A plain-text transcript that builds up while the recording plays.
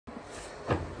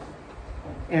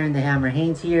Aaron the Hammer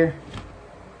Haynes here,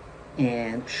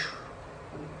 and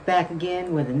back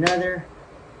again with another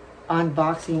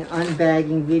unboxing,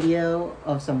 unbagging video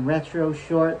of some retro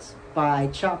shorts by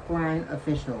Chalkline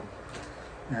Official.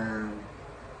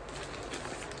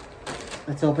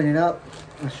 Let's open it up.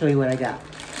 I'll show you what I got.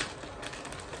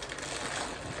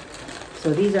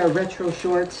 So these are retro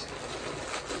shorts,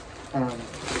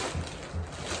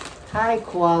 high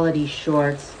quality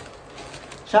shorts.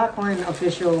 Chalkline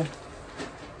Official.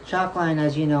 Chalkline,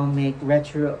 as you know,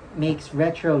 makes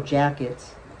retro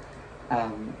jackets.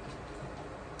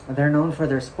 They're known for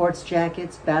their sports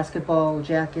jackets, basketball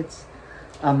jackets,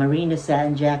 marina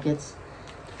satin jackets,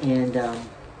 and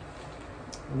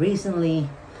recently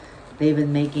they've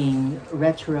been making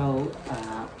retro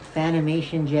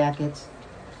Fanimation jackets,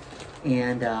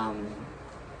 and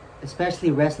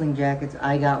especially wrestling jackets.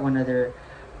 I got one of their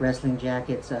wrestling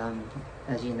jackets,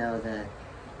 as you know, the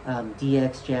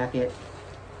DX jacket,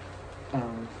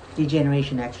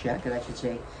 D-Generation X jacket, I should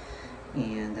say.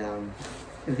 And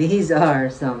these are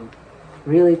some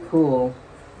really cool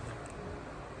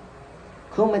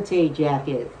Kumite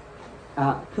jacket,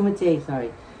 Kumite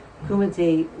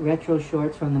retro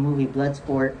shorts from the movie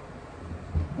Bloodsport.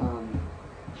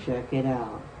 Check it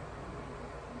out.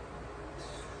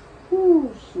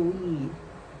 Ooh, sweet.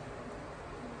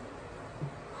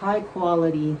 High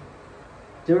quality,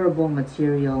 durable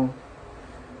material.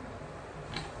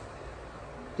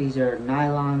 These are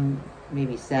nylon,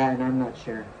 maybe satin, I'm not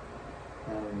sure.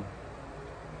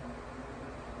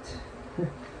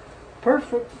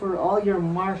 Perfect for all your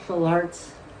martial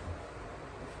arts,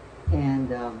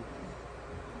 and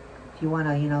if you want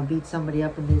to, beat somebody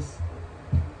up in these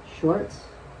shorts,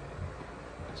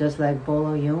 just like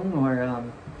Bolo Young or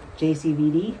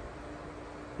JCVD,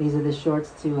 these are the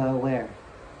shorts to wear.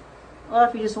 Or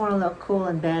if you just want to look cool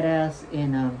and badass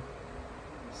in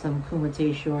some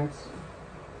Kumite shorts.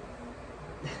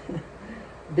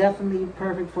 Definitely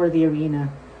perfect for the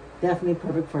arena. Definitely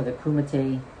perfect for the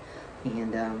Kumite.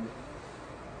 And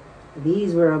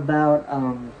these were about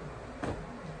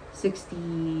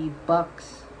 $60,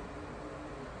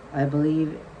 I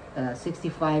believe,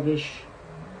 65-ish,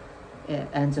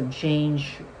 and some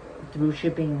change through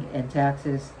shipping and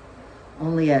taxes.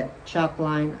 Only at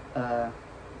Chalkline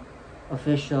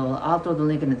Official. I'll throw the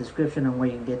link in the description on where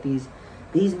you can get these.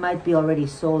 These might be already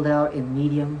sold out in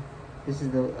medium. This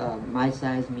is the my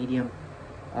size, medium.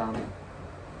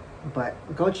 But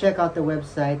go check out the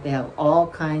website. They have all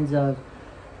kinds of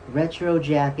retro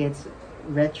jackets,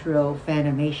 retro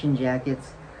Fanimation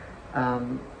jackets,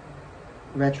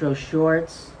 retro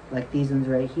shorts, like these ones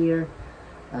right here.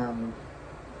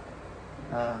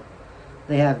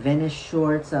 They have Venice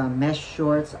shorts, mesh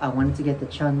shorts. I wanted to get the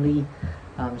Chun-Li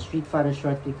Street Fighter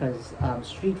shorts because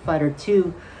Street Fighter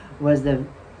 2 was the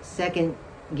second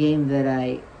game that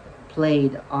I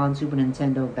played on Super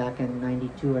Nintendo back in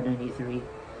 92 or 93.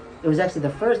 It was actually the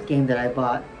first game that I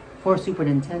bought for Super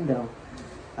Nintendo.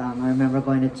 I remember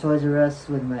going to Toys R Us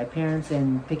with my parents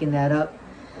and picking that up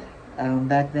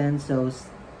back then. So it's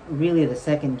really the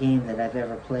second game that I've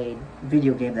ever played,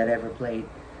 video game that I ever played.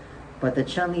 But the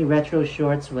Chun-Li retro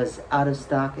shorts was out of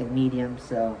stock in medium,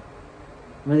 so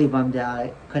really bummed out.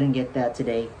 I couldn't get that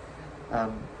today.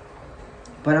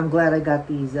 But I'm glad I got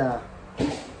these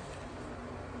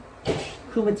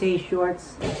Kumite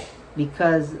shorts,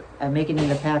 because I'm making it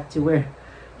a pack to wear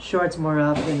shorts more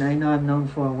often. I know I'm known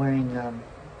for wearing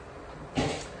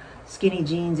skinny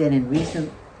jeans, and in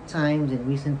recent times, in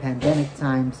recent pandemic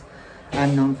times,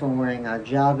 I'm known for wearing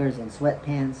joggers and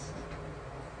sweatpants.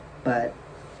 But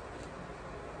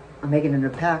I'm making it a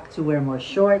pack to wear more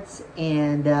shorts,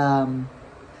 and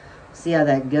see how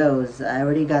that goes. I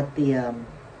already got the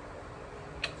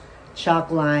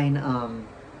Chalkline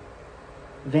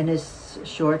Venice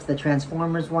shorts, the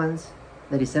Transformers ones,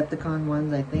 the Decepticon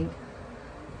ones, I think,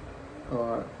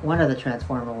 or one of the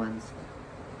Transformer ones,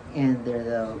 and they're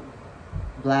the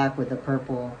black with the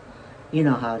purple. You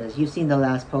know how it is. You've seen the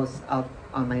last post out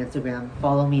on my Instagram.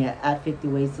 Follow me at 50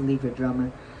 Ways to Leave Your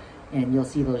Drummer, and you'll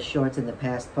see those shorts in the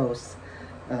past posts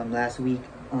last week.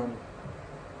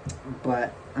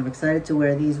 But I'm excited to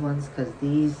wear these ones because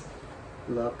these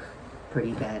look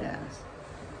pretty badass.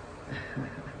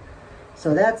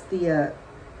 So that's the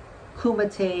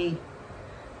Kumite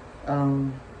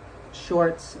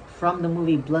shorts from the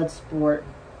movie Bloodsport,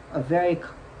 a very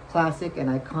classic and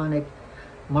iconic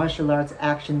martial arts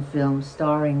action film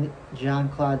starring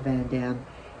Jean-Claude Van Damme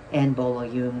and Bolo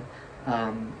Young.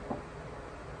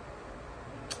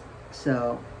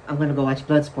 So I'm gonna go watch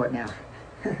Bloodsport now.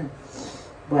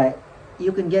 But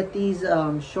you can get these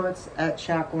shorts at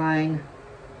Chalkline.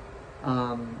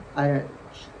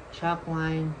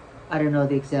 Chalkline. I don't know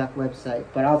the exact website,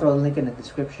 but I'll throw a link in the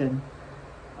description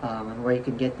on where you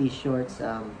can get these shorts.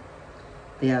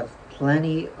 They have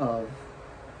plenty of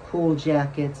cool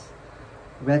jackets,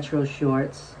 retro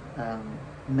shorts,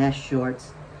 mesh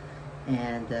shorts,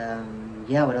 and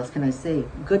yeah, what else can I say?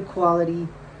 Good quality,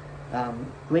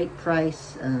 great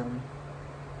price.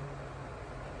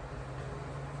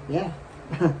 Yeah,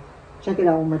 check it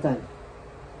out one more time.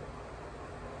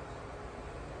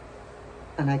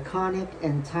 An iconic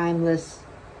and timeless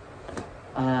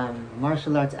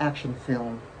martial arts action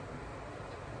film.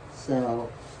 So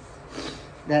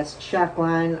that's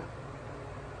Chalkline.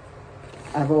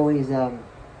 I've always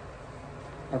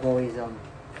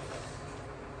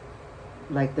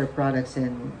liked their products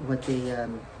and what they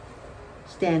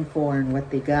stand for and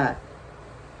what they got.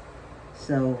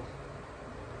 So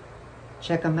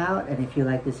check them out, and if you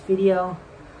like this video,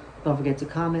 don't forget to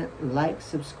comment, like,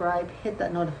 subscribe, hit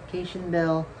that notification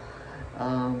bell.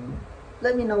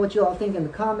 Let me know what you all think in the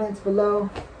comments below,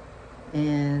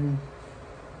 and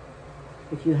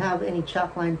if you have any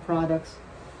Chalkline products,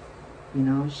 you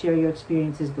know, share your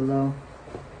experiences below.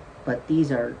 But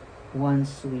these are one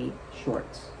sweet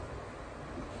shorts.